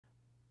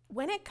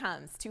When it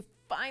comes to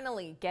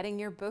finally getting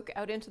your book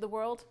out into the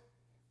world,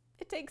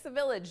 it takes a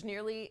village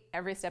nearly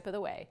every step of the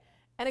way.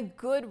 And a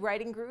good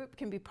writing group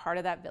can be part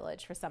of that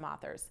village for some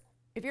authors.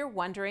 If you're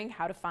wondering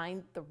how to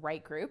find the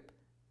right group,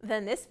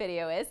 then this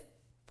video is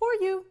for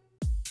you.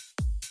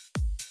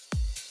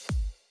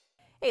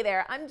 Hey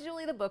there, I'm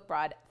Julie the Book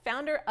Broad,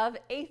 founder of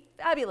a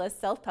fabulous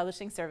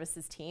self-publishing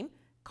services team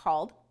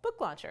called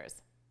Book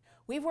Launchers.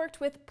 We've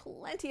worked with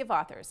plenty of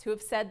authors who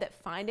have said that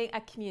finding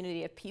a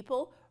community of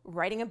people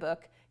writing a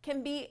book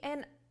can be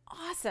an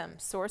awesome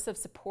source of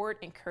support,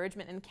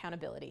 encouragement, and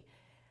accountability.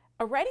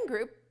 A writing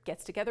group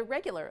gets together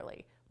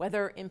regularly,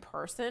 whether in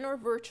person or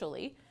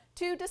virtually,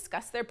 to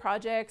discuss their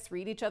projects,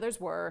 read each other's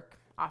work,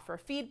 offer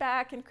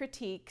feedback and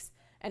critiques,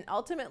 and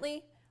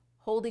ultimately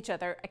hold each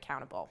other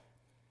accountable.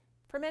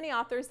 For many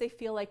authors, they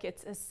feel like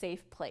it's a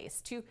safe place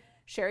to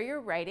share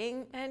your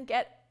writing and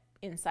get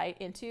insight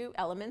into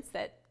elements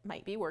that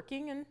might be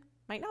working and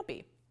might not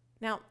be.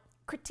 Now,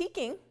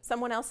 critiquing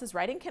someone else's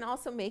writing can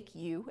also make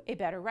you a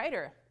better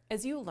writer.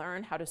 As you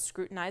learn how to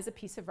scrutinize a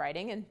piece of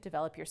writing and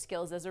develop your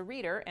skills as a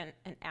reader and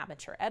an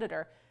amateur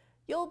editor,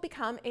 you'll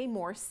become a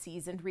more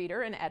seasoned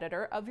reader and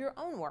editor of your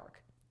own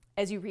work.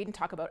 As you read and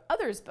talk about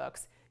others'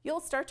 books, you'll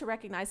start to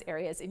recognize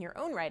areas in your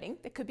own writing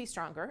that could be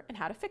stronger and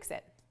how to fix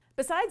it.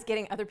 Besides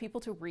getting other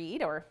people to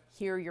read or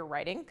hear your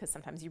writing, because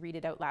sometimes you read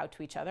it out loud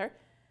to each other,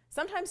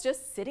 sometimes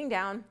just sitting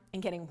down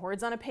and getting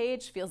words on a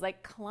page feels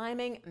like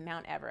climbing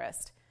Mount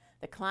Everest.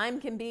 The climb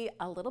can be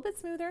a little bit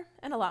smoother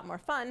and a lot more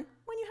fun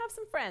when you have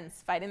some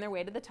friends fighting their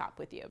way to the top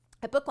with you.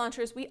 At Book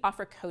Launchers, we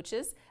offer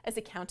coaches as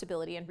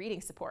accountability and reading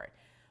support.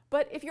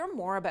 But if you're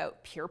more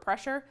about peer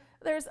pressure,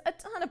 there's a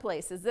ton of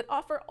places that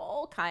offer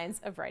all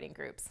kinds of writing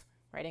groups.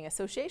 Writing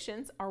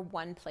associations are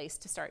one place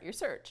to start your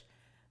search.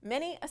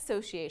 Many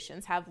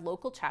associations have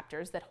local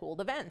chapters that hold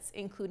events,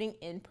 including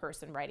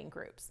in-person writing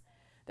groups.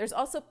 There's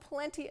also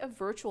plenty of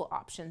virtual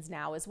options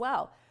now as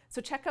well.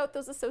 So check out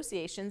those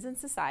associations and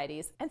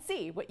societies and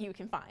see what you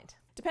can find.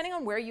 Depending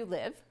on where you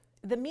live,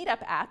 the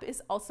Meetup app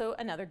is also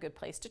another good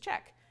place to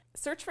check.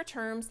 Search for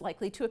terms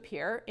likely to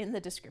appear in the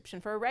description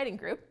for a writing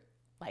group,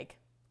 like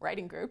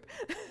writing group,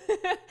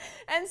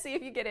 and see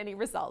if you get any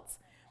results.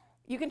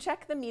 You can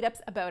check the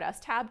Meetup's About Us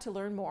tab to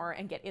learn more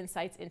and get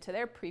insights into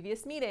their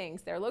previous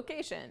meetings, their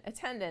location,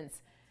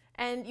 attendance,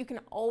 and you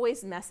can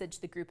always message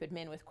the group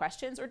admin with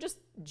questions or just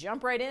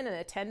jump right in and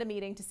attend a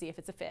meeting to see if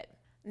it's a fit.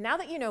 Now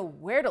that you know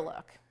where to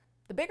look,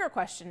 the bigger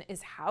question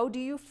is, how do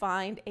you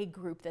find a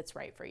group that's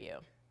right for you?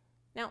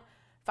 Now,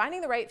 finding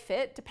the right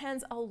fit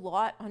depends a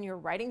lot on your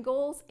writing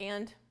goals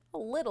and a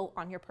little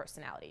on your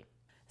personality.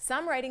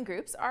 Some writing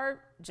groups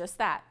are just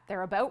that.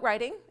 They're about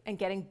writing and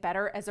getting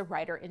better as a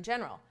writer in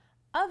general.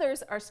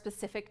 Others are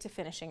specific to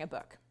finishing a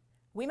book.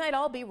 We might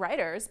all be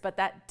writers, but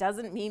that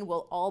doesn't mean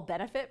we'll all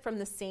benefit from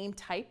the same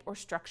type or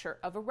structure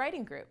of a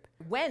writing group.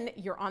 When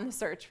you're on the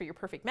search for your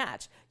perfect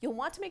match, you'll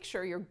want to make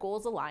sure your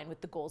goals align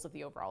with the goals of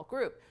the overall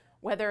group,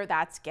 whether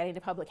that's getting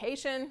to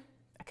publication,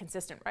 a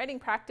consistent writing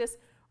practice,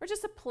 or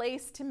just a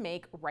place to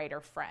make writer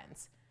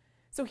friends.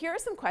 So here are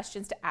some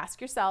questions to ask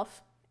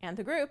yourself and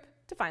the group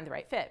to find the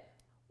right fit.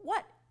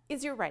 What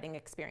is your writing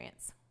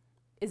experience?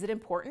 Is it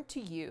important to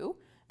you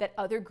that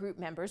other group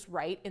members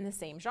write in the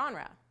same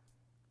genre?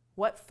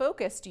 What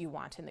focus do you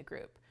want in the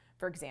group?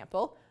 For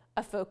example,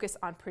 a focus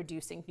on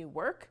producing new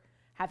work,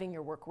 having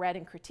your work read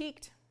and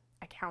critiqued,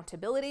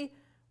 accountability,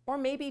 or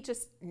maybe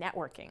just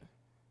networking.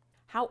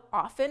 How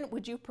often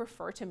would you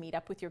prefer to meet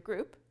up with your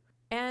group?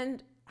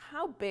 And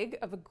how big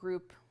of a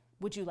group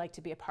would you like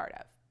to be a part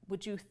of?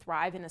 Would you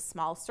thrive in a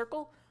small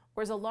circle,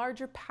 or is a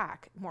larger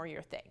pack more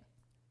your thing?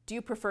 Do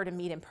you prefer to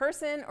meet in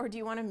person, or do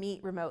you want to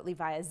meet remotely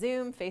via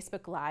Zoom,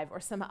 Facebook Live, or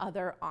some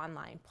other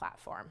online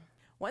platform?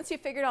 Once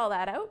you've figured all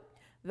that out,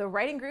 the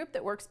writing group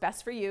that works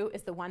best for you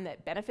is the one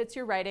that benefits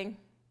your writing,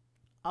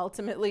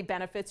 ultimately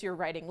benefits your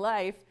writing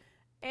life,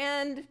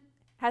 and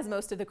has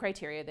most of the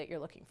criteria that you're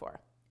looking for.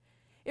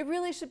 It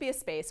really should be a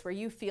space where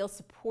you feel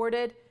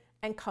supported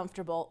and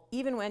comfortable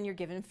even when you're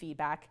given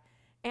feedback,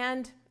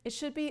 and it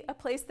should be a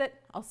place that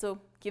also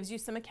gives you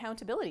some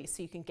accountability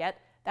so you can get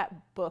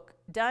that book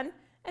done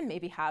and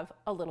maybe have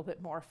a little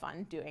bit more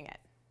fun doing it.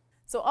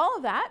 So all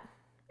of that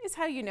is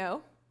how you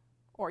know,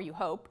 or you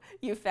hope,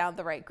 you found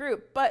the right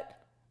group. But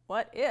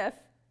what if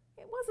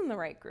it wasn't the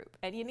right group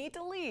and you need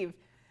to leave?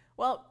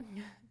 Well,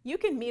 you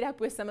can meet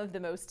up with some of the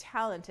most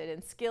talented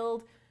and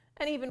skilled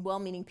and even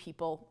well-meaning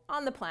people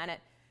on the planet,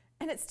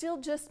 and it still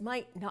just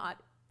might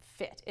not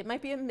fit. It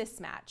might be a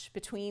mismatch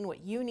between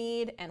what you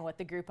need and what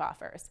the group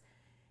offers.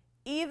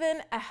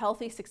 Even a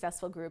healthy,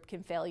 successful group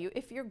can fail you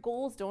if your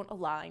goals don't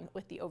align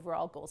with the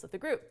overall goals of the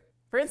group.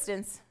 For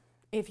instance,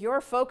 if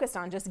you're focused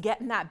on just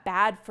getting that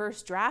bad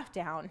first draft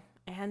down,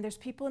 and there's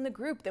people in the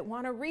group that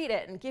want to read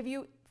it and give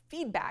you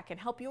feedback and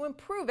help you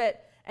improve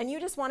it, and you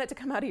just want it to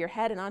come out of your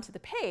head and onto the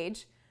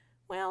page,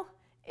 well,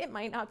 it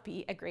might not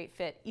be a great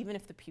fit, even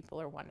if the people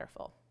are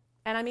wonderful.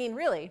 And I mean,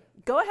 really,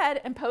 go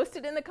ahead and post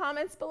it in the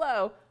comments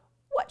below.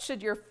 What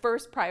should your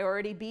first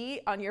priority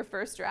be on your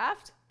first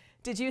draft?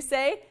 Did you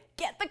say,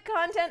 get the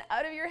content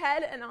out of your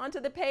head and onto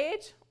the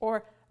page?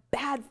 Or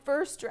bad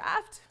first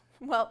draft?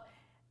 Well,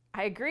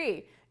 I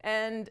agree.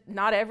 And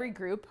not every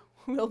group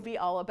will be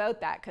all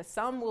about that, because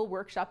some will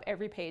workshop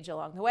every page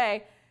along the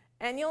way,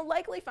 and you'll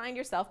likely find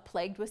yourself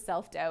plagued with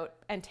self-doubt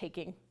and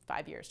taking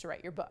 5 years to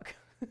write your book.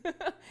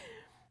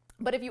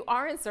 But if you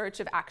are in search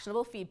of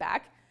actionable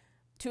feedback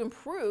to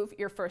improve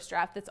your first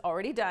draft that's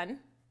already done,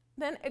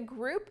 then a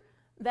group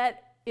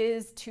that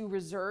is too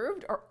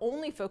reserved or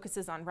only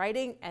focuses on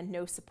writing and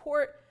no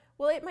support,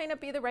 well, it might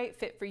not be the right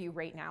fit for you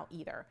right now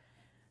either.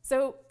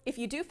 So if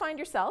you do find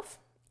yourself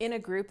in a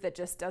group that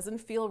just doesn't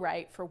feel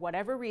right for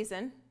whatever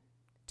reason,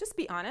 just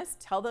be honest.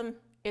 Tell them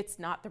it's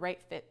not the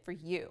right fit for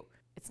you.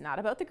 It's not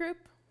about the group.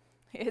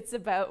 It's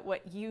about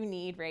what you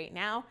need right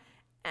now,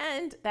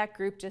 and that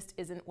group just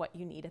isn't what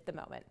you need at the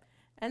moment.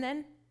 And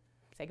then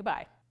say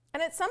goodbye.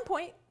 And at some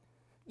point,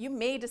 you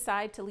may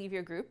decide to leave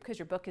your group because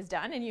your book is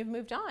done and you've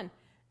moved on,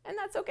 and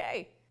that's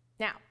okay.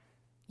 Now,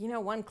 you know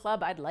one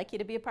club I'd like you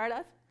to be a part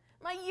of?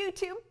 My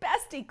YouTube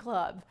Bestie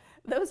Club.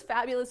 Those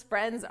fabulous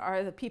friends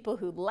are the people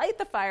who light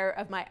the fire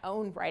of my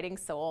own writing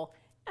soul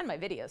and my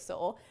video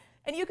soul,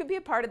 and you can be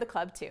a part of the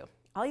club too.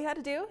 All you got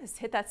to do is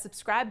hit that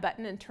subscribe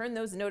button and turn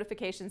those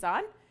notifications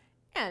on,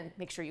 and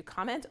make sure you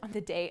comment on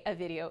the day a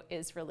video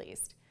is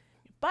released.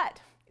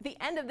 But the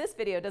end of this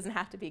video doesn't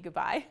have to be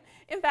goodbye.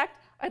 In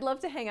fact, I'd love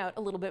to hang out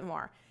a little bit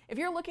more. If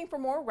you're looking for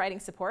more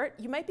writing support,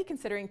 you might be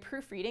considering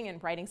proofreading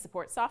and writing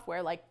support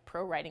software like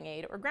Pro Writing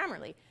Aid or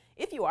Grammarly.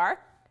 If you are,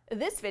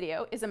 this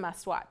video is a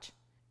must-watch.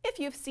 If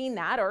you've seen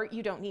that or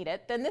you don't need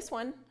it, then this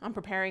one on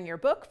preparing your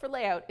book for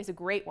layout is a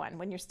great one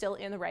when you're still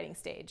in the writing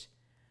stage.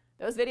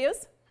 Those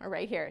videos are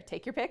right here.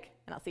 Take your pick,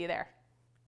 and I'll see you there.